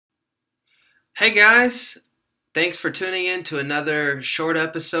Hey guys, thanks for tuning in to another short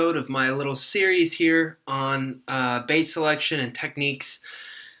episode of my little series here on bait selection and techniques.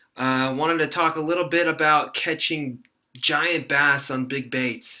 Wanted to talk a little bit about catching giant bass on big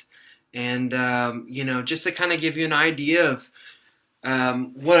baits, and just to kind of give you an idea of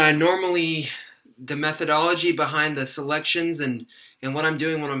what I normally, the methodology behind the selections and what I'm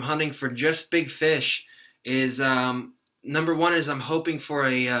doing when I'm hunting for just big fish is number one is I'm hoping for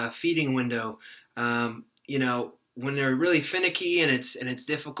a feeding window. When they're really finicky and it's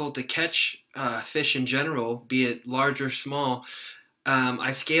difficult to catch fish in general, be it large or small,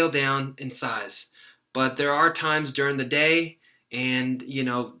 I scale down in size. But there are times during the day and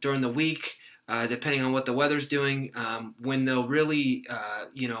during the week, depending on what the weather's doing, when they'll really,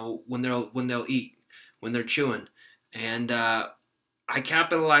 when they'll eat, when they're chewing, and I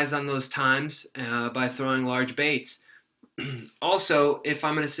capitalize on those times by throwing large baits. Also, if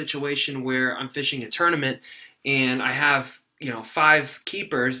I'm in a situation where I'm fishing a tournament and I have, five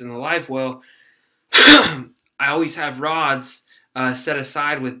keepers in the live well, I always have rods set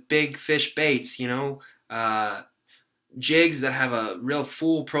aside with big fish baits, uh, jigs that have a real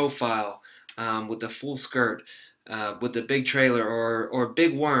full profile with a full skirt, with a big trailer or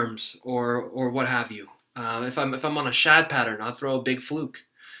big worms or what have you. If I'm on a shad pattern, I'll throw a big fluke,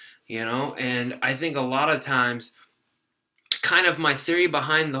 and I think a lot of times kind of my theory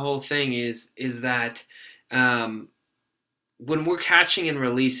behind the whole thing is that um, when we're catching and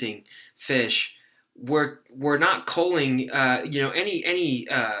releasing fish, we're not culling. Any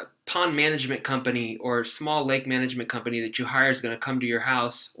pond management company or small lake management company that you hire is going to come to your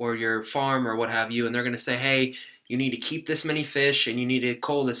house or your farm or what have you, and they're going to say, hey, you need to keep this many fish and you need to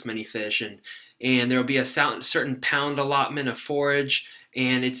cull this many fish, and there will be a certain pound allotment of forage,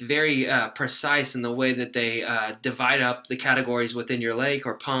 and it's very precise in the way that they divide up the categories within your lake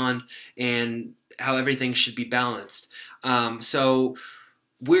or pond and how everything should be balanced. So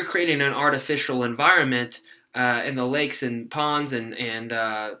we're creating an artificial environment in the lakes and ponds and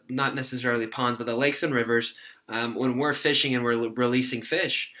not necessarily ponds, but the lakes and rivers when we're fishing and we're releasing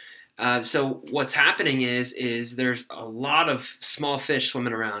fish. So what's happening is there's a lot of small fish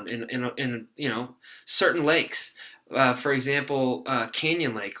swimming around in certain lakes. For example,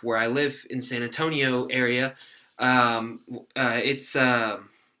 Canyon Lake, where I live in San Antonio area, it's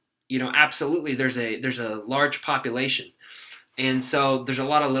absolutely there's a large population, and so there's a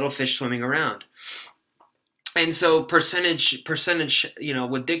lot of little fish swimming around. And so percentage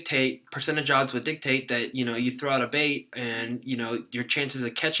odds would dictate that you throw out a bait and your chances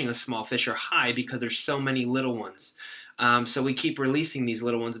of catching a small fish are high because there's so many little ones. So we keep releasing these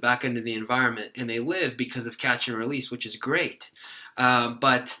little ones back into the environment, and they live because of catch and release, which is great.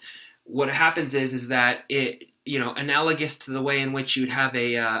 But what happens is that it, analogous to the way in which you'd have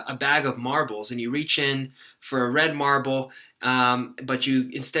a bag of marbles, and you reach in for a red marble, but you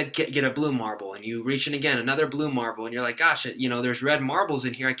instead get a blue marble, and you reach in again, another blue marble, and you're like, gosh, there's red marbles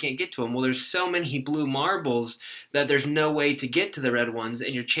in here, I can't get to them. Well, there's so many blue marbles that there's no way to get to the red ones,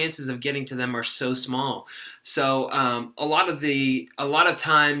 and your chances of getting to them are so small. So a lot of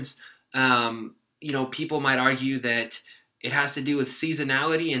times, people might argue that it has to do with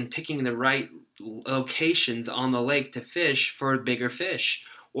seasonality and picking the right locations on the lake to fish for bigger fish,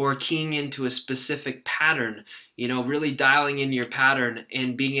 or keying into a specific pattern, really dialing in your pattern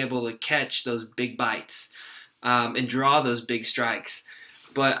and being able to catch those big bites and draw those big strikes.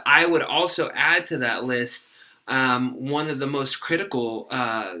 But I would also add to that list one of the most critical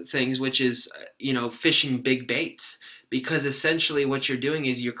things, which is fishing big baits, because essentially what you're doing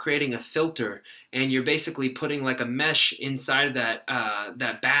is you're creating a filter, and you're basically putting like a mesh inside of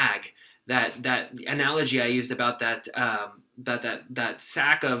that bag. That analogy I used about that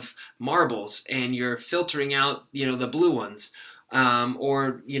sack of marbles, and you're filtering out the blue ones,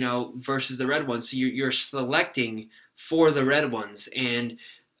 or versus the red ones. So you're selecting for the red ones, and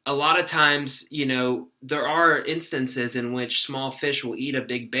a lot of times there are instances in which small fish will eat a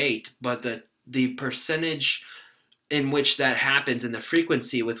big bait, but the percentage in which that happens and the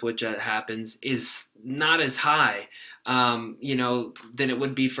frequency with which that happens is not as high than it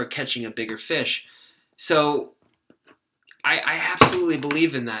would be for catching a bigger fish. So I absolutely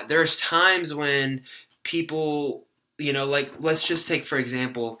believe in that. There's times when people, like let's just take, for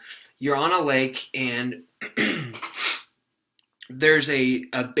example, you're on a lake and there's a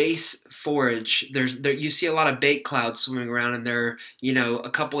base forage. You see a lot of bait clouds swimming around, and they're a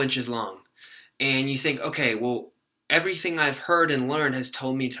couple inches long. And you think, okay, well, everything I've heard and learned has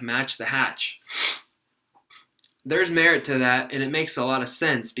told me to match the hatch. There's merit to that, and it makes a lot of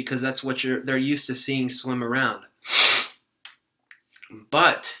sense because that's what they're used to seeing swim around.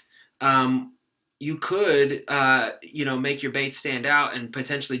 But you could, make your bait stand out and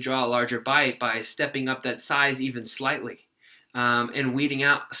potentially draw a larger bite by stepping up that size even slightly, and weeding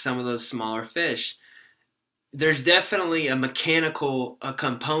out some of those smaller fish. There's definitely a mechanical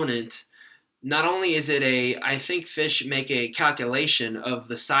component. Not only is it I think fish make a calculation of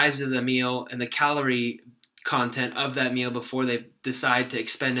the size of the meal and the calorie content of that meal before they decide to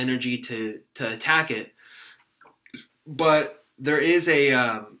expend energy to attack it. But there's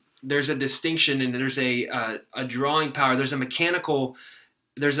a distinction, and there's a drawing power. There's a mechanical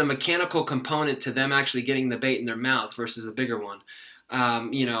component to them actually getting the bait in their mouth versus a bigger one.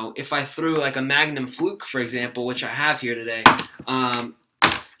 If I threw like a Magnum Fluke, for example, which I have here today, I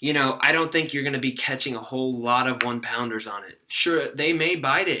don't think you're going to be catching a whole lot of 1-pounders on it. Sure, they may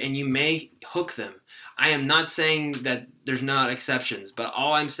bite it and you may hook them. I am not saying that there's not exceptions, but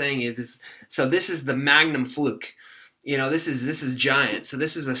all I'm saying is so this is the Magnum Fluke. This is giant. So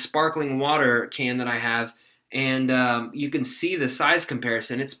this is a sparkling water can that I have, and you can see the size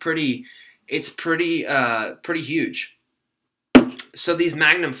comparison. It's pretty huge. So these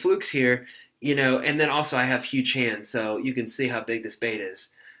Magnum Flukes here, and then also I have huge hands, so you can see how big this bait is.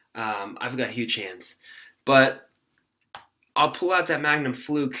 I've got huge hands, but I'll pull out that Magnum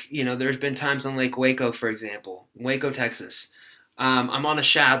Fluke. There's been times on Lake Waco, for example, Waco, Texas. I'm on a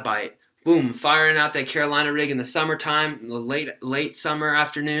shad bite. Boom, firing out that Carolina rig in the summertime, in the late summer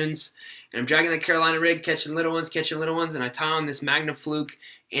afternoons, and I'm dragging the Carolina rig, catching little ones, and I tie on this Magnum Fluke,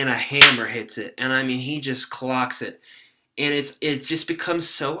 and a hammer hits it, and I mean, he just clocks it, and it just becomes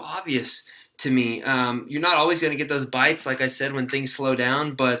so obvious to me. You're not always going to get those bites, like I said, when things slow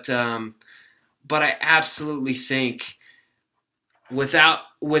down, but I absolutely think, without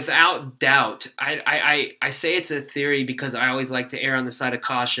doubt, I say it's a theory because I always like to err on the side of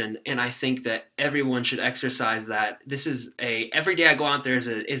caution, and I think that everyone should exercise that. This is every day I go out there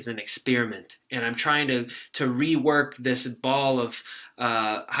is an experiment, and I'm trying to rework this ball of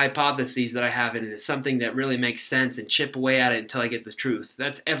hypotheses that I have into something that really makes sense and chip away at it until I get the truth.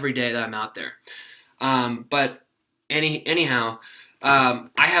 That's every day that I'm out there. But anyhow, I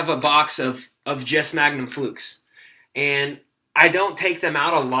have a box of just Magnum Flukes, and I don't take them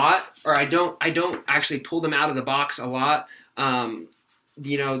out a lot, or I don't actually pull them out of the box a lot,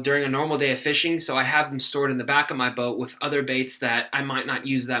 during a normal day of fishing. So I have them stored in the back of my boat with other baits that I might not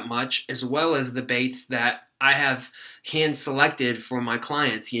use that much, as well as the baits that I have hand selected for my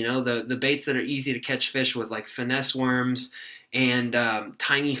clients. The baits that are easy to catch fish with, like finesse worms and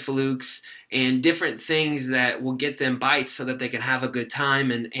tiny flukes and different things that will get them bites so that they can have a good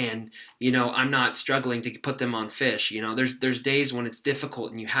time, and I'm not struggling to put them on fish. There's days when it's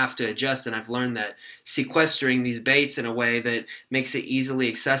difficult and you have to adjust, and I've learned that sequestering these baits in a way that makes it easily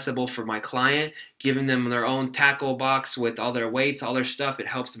accessible for my client, giving them their own tackle box with all their weights, all their stuff, it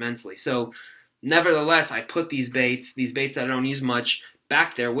helps immensely. So nevertheless, I put these baits that I don't use much,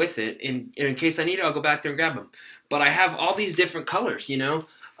 back there with it, and in case I need it, I'll go back there and grab them. But I have all these different colors,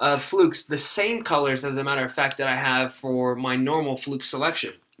 of flukes, the same colors, as a matter of fact, that I have for my normal fluke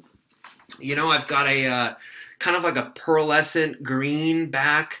selection. I've got a kind of like a pearlescent green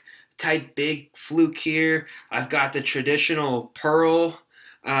back type big fluke here. I've got the traditional pearl.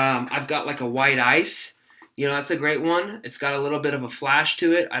 I've got like a white ice. That's a great one. It's got a little bit of a flash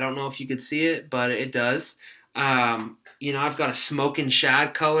to it. I don't know if you could see it, but it does. I've got a smoking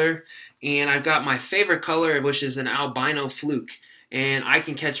shad color, and I've got my favorite color, which is an albino fluke. And I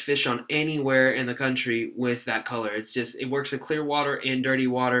can catch fish on anywhere in the country with that color. It works with clear water and dirty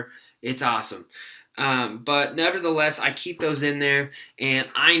water. It's awesome. But nevertheless, I keep those in there, and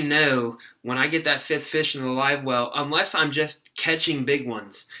I know when I get that fifth fish in the live well, unless I'm just catching big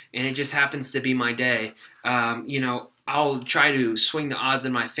ones and it just happens to be my day, I'll try to swing the odds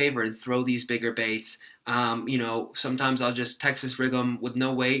in my favor and throw these bigger baits. Sometimes I'll just Texas rig them with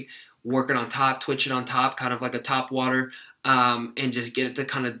no weight, work it on top, twitch it on top, kind of like a top water, and just get it to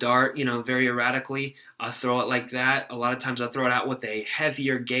kind of dart, very erratically. I'll throw it like that. A lot of times I'll throw it out with a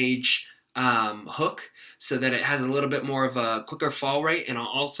heavier gauge hook so that it has a little bit more of a quicker fall rate, and I'll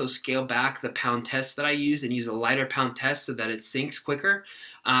also scale back the pound test that I use and use a lighter pound test so that it sinks quicker,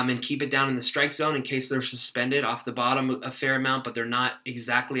 and keep it down in the strike zone in case they're suspended off the bottom a fair amount, but they're not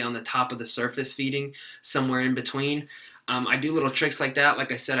exactly on the top of the surface feeding, somewhere in between. I do little tricks like that.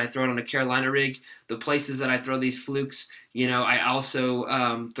 Like I said, I throw it on a Carolina rig. The places that I throw these flukes, I also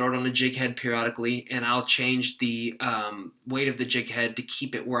throw it on a jig head periodically, and I'll change the weight of the jig head to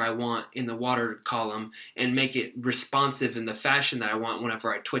keep it where I want in the water column and make it responsive in the fashion that I want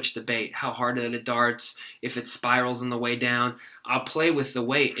whenever I twitch the bait, how hard that it darts, if it spirals on the way down. I'll play with the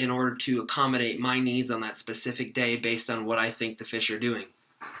weight in order to accommodate my needs on that specific day based on what I think the fish are doing.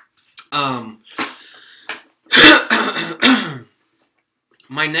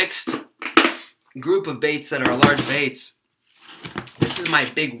 My next group of baits that are large baits, this is my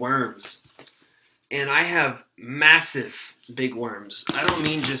big worms. And I have massive big worms. I don't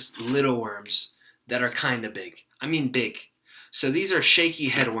mean just little worms that are kind of big. I mean big. So these are shaky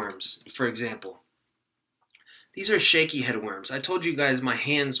head worms, for example. These are shaky head worms. I told you guys my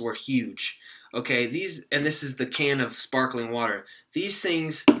hands were huge. Okay, and this is the can of sparkling water. These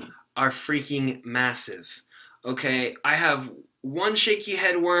things are freaking massive. Okay, I have one shaky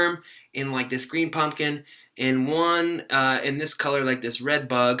head worm in like this green pumpkin, and one in this color, like this red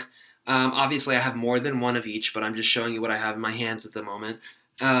bug. Obviously, I have more than one of each, but I'm just showing you what I have in my hands at the moment.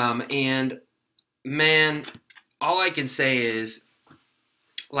 And man, all I can say is,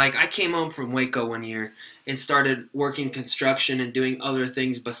 like, I came home from Waco one year and started working construction and doing other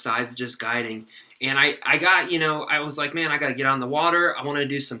things besides just guiding. And I got, I was like, man, I got to get on the water. I want to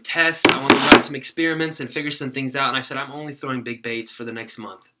do some tests. I want to run some experiments and figure some things out. And I said, I'm only throwing big baits for the next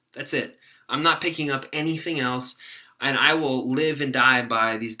month. That's it. I'm not picking up anything else. And I will live and die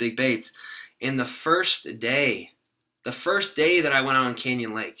by these big baits. And the first day that I went out on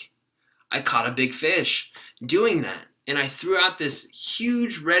Canyon Lake, I caught a big fish doing that. And I threw out this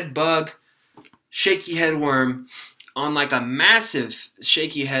huge red bug, shaky head worm on like a massive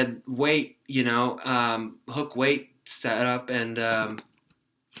shaky head weight, hook weight setup. And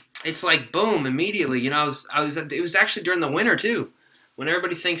it's like, boom, immediately. It was actually during the winter too, when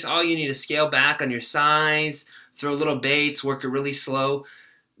everybody thinks, oh, you need to scale back on your size, throw little baits, work it really slow.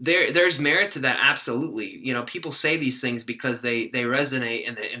 There's merit to that, absolutely. People say these things because they resonate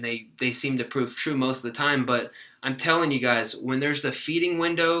and they seem to prove true most of the time. But I'm telling you guys, when there's a feeding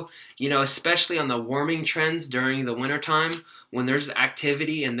window, especially on the warming trends during the wintertime, when there's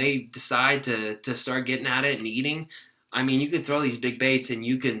activity and they decide to start getting at it and eating, I mean, you can throw these big baits and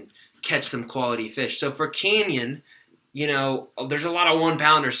you can catch some quality fish. So for Canyon, there's a lot of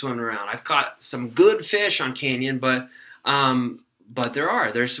 1-pounders swimming around. I've caught some good fish on Canyon, but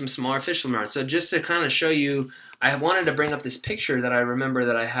there's some smaller fish swimming around. So just to kind of show you, I wanted to bring up this picture that I remember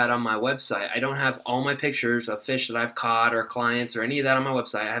that I had on my website. I don't have all my pictures of fish that I've caught or clients or any of that on my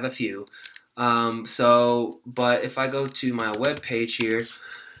website. I have a few. But if I go to my web page here,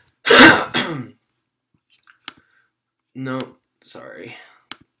 no, sorry,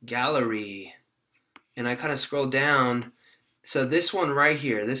 gallery, and I kind of scroll down. So this one right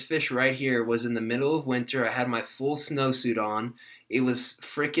here, this fish right here was in the middle of winter. I had my full snowsuit on. It was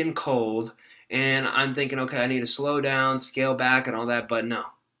freaking cold. And I'm thinking, okay, I need to slow down, scale back, and all that. But no,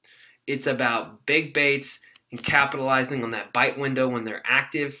 it's about big baits and capitalizing on that bite window when they're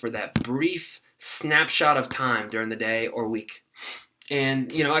active for that brief snapshot of time during the day or week.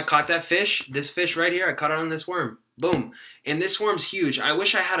 And, I caught that fish, this fish right here. I caught it on this worm. Boom. And this worm's huge. I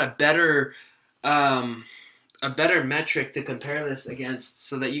wish I had a better metric to compare this against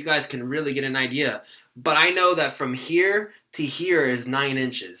so that you guys can really get an idea. But I know that from here to here is 9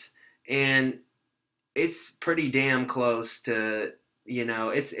 inches. And it's pretty damn close to,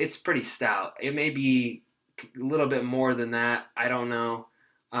 it's pretty stout. It may be a little bit more than that. I don't know.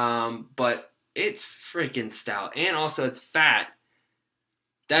 But it's freaking stout. And also it's fat.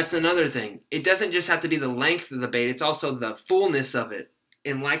 That's another thing. It doesn't just have to be the length of the bait. It's also the fullness of it.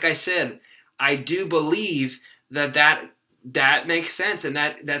 And like I said, I do believe that makes sense, and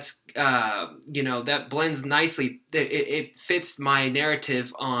that's that blends nicely. It fits my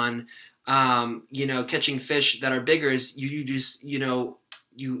narrative on catching fish that are bigger. Is you just you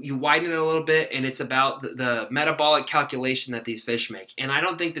widen it a little bit, and it's about the metabolic calculation that these fish make. And I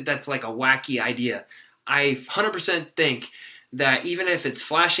don't think that that's like a wacky idea. I 100% think that even if it's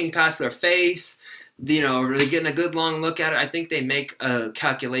flashing past their face, or they're getting a good long look at it, I think they make a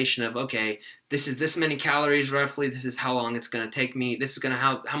calculation of, okay, this is this many calories roughly, this is how long it's going to take me, this is going to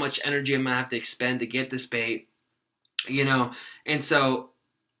how much energy I'm going to have to expend to get this bait, and so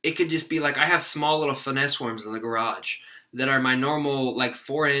it could just be like, I have small little finesse worms in the garage that are my normal, like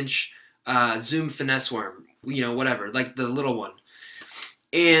 4-inch Zoom finesse worm, whatever, like the little one.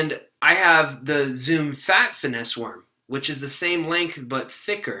 And I have the Zoom fat finesse worm, which is the same length but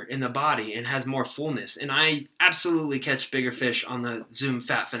thicker in the body and has more fullness. And I absolutely catch bigger fish on the Zoom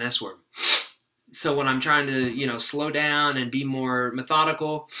fat finesse worm. So when I'm trying to, slow down and be more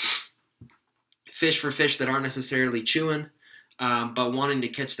methodical, fish for fish that aren't necessarily chewing, but wanting to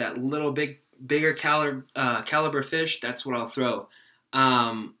catch that little bigger caliber fish, that's what I'll throw.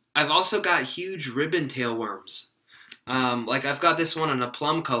 I've also got huge ribbon tail worms. Like I've got this one in a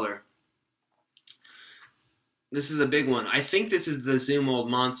plum color. This is a big one. I think this is the Zoom Old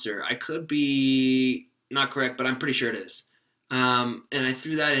Monster. I could be not correct, but I'm pretty sure it is. And I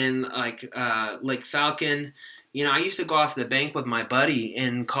threw that in like Lake Falcon, You know, I used to go off the bank with my buddy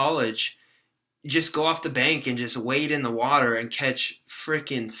in college, just go off the bank and just wade in the water and catch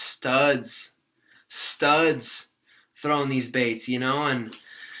freaking studs throwing these baits, you know, and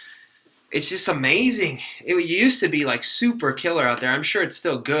it's just amazing. It used to be like super killer out there. I'm sure it's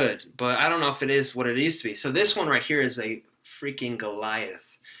still good, but I don't know if it is what it used to be. So this one right here is a freaking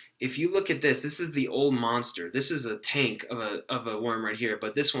Goliath. If you look at this is the old monster. This is a tank of a worm right here,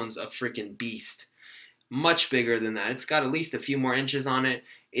 but this one's a freaking beast. Much bigger than that. It's got at least a few more inches on it.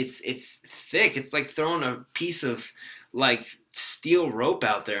 It's thick. It's like throwing a piece of like steel rope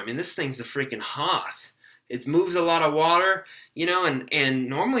out there. I mean, this thing's a freaking hoss. It moves a lot of water, you know, and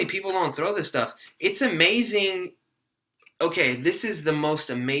normally people don't throw this stuff. It's amazing. Okay, this is the most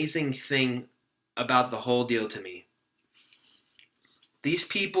amazing thing about the whole deal to me. These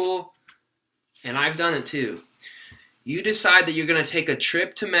people, and I've done it too, you decide that you're going to take a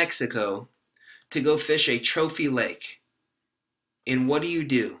trip to Mexico to go fish a trophy lake. And what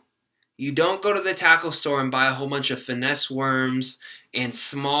do? You don't go to the tackle store and buy a whole bunch of finesse worms and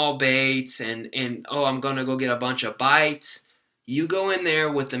small baits and oh, I'm going to go get a bunch of bites. You go in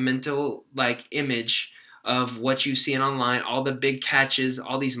there with the mental like image of what you've seen online, all the big catches,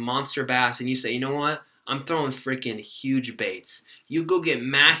 all these monster bass, and you say, you know what? I'm throwing freaking huge baits. You go get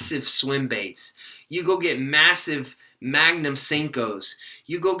massive swim baits. You go get massive Magnum Senkos.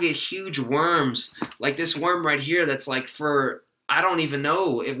 You go get huge worms, like this worm right here that's like for, I don't even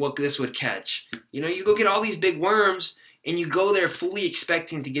know what this would catch. You know, you go get all these big worms and you go there fully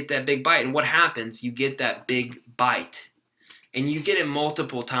expecting to get that big bite. And what happens? You get that big bite. And you get it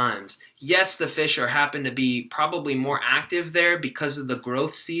multiple times. Yes, the fish happen to be probably more active there because of the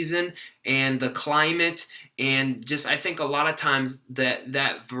growth season and the climate, and just I think a lot of times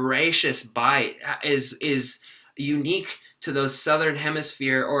that voracious bite is unique to those southern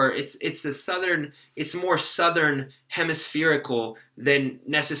hemisphere, or it's more southern hemispherical than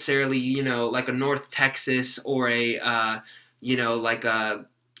necessarily, you know, like a North Texas or a you know, like a,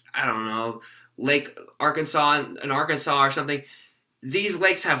 I don't know, Lake Arkansas in Arkansas or something. These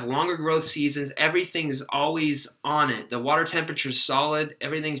lakes have longer growth seasons. Everything's always on it. The water temperature's solid.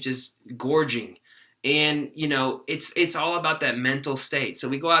 Everything's just gorging. And, you know, it's all about that mental state. So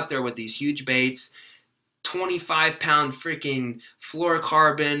we go out there with these huge baits, 25-pound freaking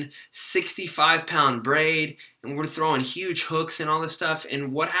fluorocarbon, 65-pound braid, and we're throwing huge hooks and all this stuff.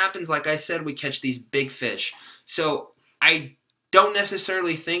 And what happens, like I said, we catch these big fish. So I don't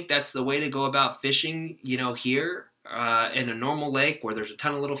necessarily think that's the way to go about fishing, you know, here in a normal lake where there's a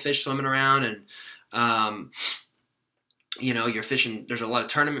ton of little fish swimming around and, you know, you're fishing, there's a lot of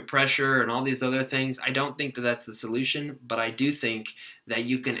tournament pressure and all these other things. I don't think that that's the solution, but I do think that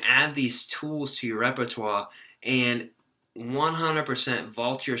you can add these tools to your repertoire and 100%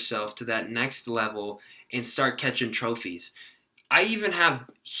 vault yourself to that next level and start catching trophies. I even have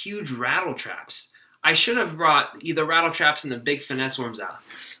huge rattle traps. I should have brought either rattle traps and the big finesse worms out.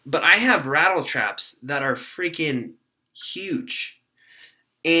 But I have rattle traps that are freaking huge.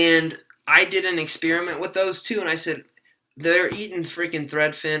 And I did an experiment with those too. And I said, they're eating freaking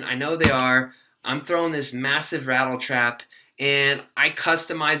threadfin. I know they are. I'm throwing this massive rattle trap. And I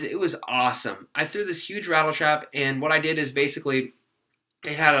customized it. It was awesome. I threw this huge rattle trap. And what I did is basically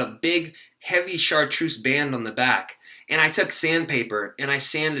it had a big, heavy chartreuse band on the back. And I took sandpaper and I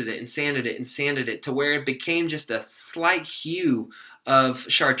sanded it and sanded it and sanded it to where it became just a slight hue of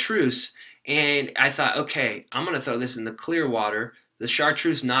chartreuse. And I thought, okay, I'm going to throw this in the clear water. The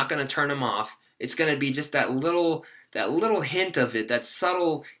chartreuse not going to turn them off. It's going to be just that little hint of it, that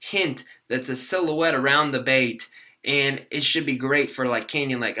subtle hint that's a silhouette around the bait. And it should be great for like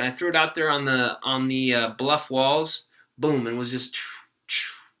Canyon Lake. And I threw it out there on the bluff walls. Boom, and was just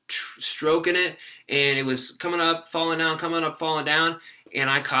stroking it, and it was coming up, falling down, coming up, falling down, and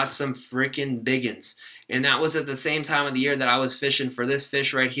I caught some freaking biggins. And that was at the same time of the year that I was fishing for this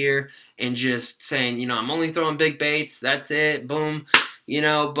fish right here and just saying, you know, I'm only throwing big baits, that's it, boom, you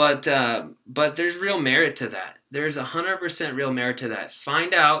know, but there's real merit to that. There's 100% real merit to that.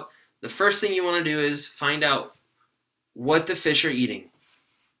 Find out, the first thing you want to do is find out what the fish are eating.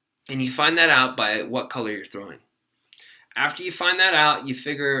 And you find that out by what color you're throwing. After you find that out,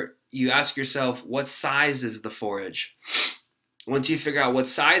 you ask yourself, what size is the forage? Once you figure out what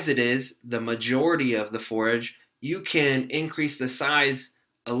size it is, the majority of the forage, you can increase the size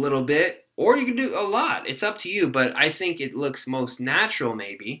a little bit, or you can do a lot. It's up to you, but I think it looks most natural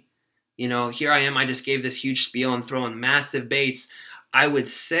maybe. You know, here I am, I just gave this huge spiel and throwing massive baits. I would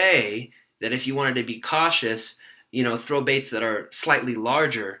say that if you wanted to be cautious, you know, throw baits that are slightly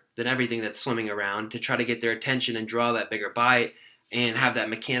larger than everything that's swimming around to try to get their attention and draw that bigger bite. and have that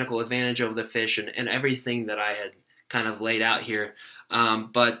mechanical advantage over the fish and everything that I had kind of laid out here.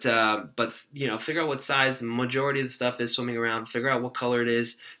 But you know, figure out what size the majority of the stuff is swimming around. Figure out what color it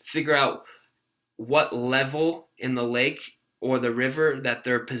is. Figure out what level in the lake or the river that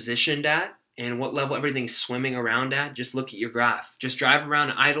they're positioned at, and what level everything's swimming around at. Just look at your graph. Just drive around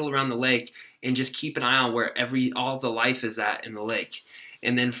and idle around the lake, and just keep an eye on where all the life is at in the lake,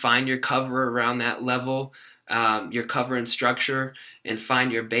 and then find your cover around that level, your cover and structure, and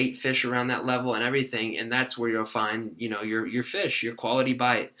find your bait fish around that level and everything, and that's where you'll find, you know, your fish, your quality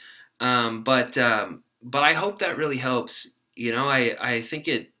bite. But I hope that really helps. You know, I think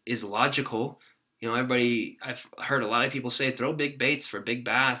it is logical. You know, I've heard a lot of people say throw big baits for big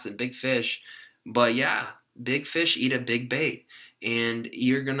bass and big fish, but yeah, big fish eat a big bait, and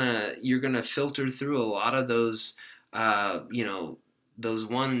you're gonna filter through a lot of those, you know, those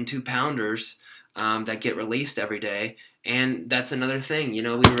 1 and 2 pounders that get released every day. And that's another thing, you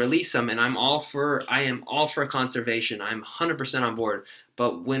know, we release them, and I am all for conservation. I'm 100% on board.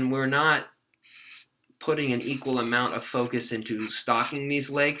 But when we're not putting an equal amount of focus into stocking these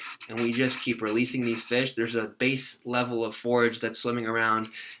lakes, and we just keep releasing these fish, there's a base level of forage that's swimming around,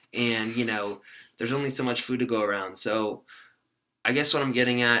 and you know, there's only so much food to go around. So I guess what I'm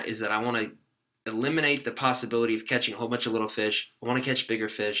getting at is that I want to eliminate the possibility of catching a whole bunch of little fish. I want to catch bigger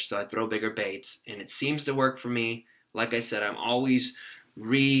fish, so I throw bigger baits, and it seems to work for me. Like I said, I'm always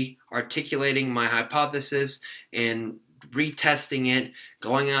re-articulating my hypothesis and retesting it,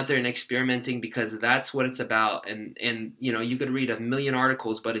 going out there and experimenting, because that's what it's about. And you know, you could read a million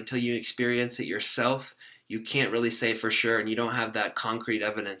articles, but until you experience it yourself, you can't really say for sure, and you don't have that concrete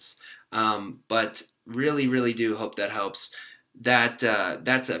evidence. But really, really do hope that helps. That's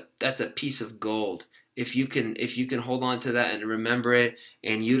a piece of gold. If you can hold on to that and remember it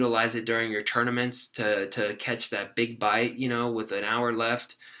and utilize it during your tournaments to catch that big bite, you know, with an hour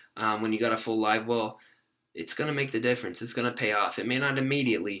left, when you got a full live well, it's going to make the difference. It's going to pay off. It may not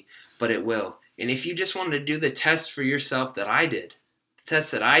immediately, but it will. And if you just wanted to do the test for yourself that I did, the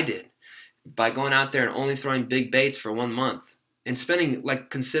test that I did, by going out there and only throwing big baits for 1 month and spending like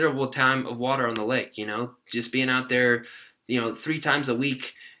considerable time of water on the lake, you know, just being out there, you know, 3 times a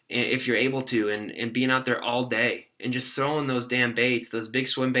week if you're able to, and being out there all day and just throwing those damn baits, those big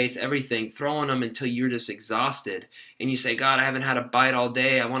swim baits, everything, throwing them until you're just exhausted. And you say, God, I haven't had a bite all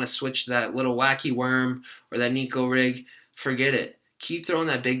day. I want to switch to that little wacky worm or that Nico rig. Forget it. Keep throwing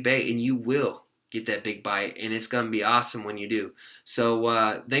that big bait, and you will get that big bite, and it's going to be awesome when you do.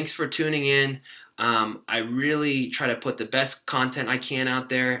 So thanks for tuning in. I really try to put the best content I can out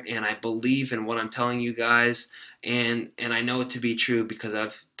there, and I believe in what I'm telling you guys, and I know it to be true because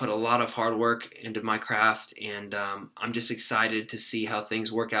I've put a lot of hard work into my craft, and I'm just excited to see how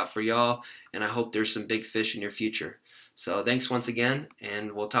things work out for y'all, and I hope there's some big fish in your future. So thanks once again,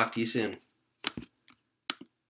 and we'll talk to you soon.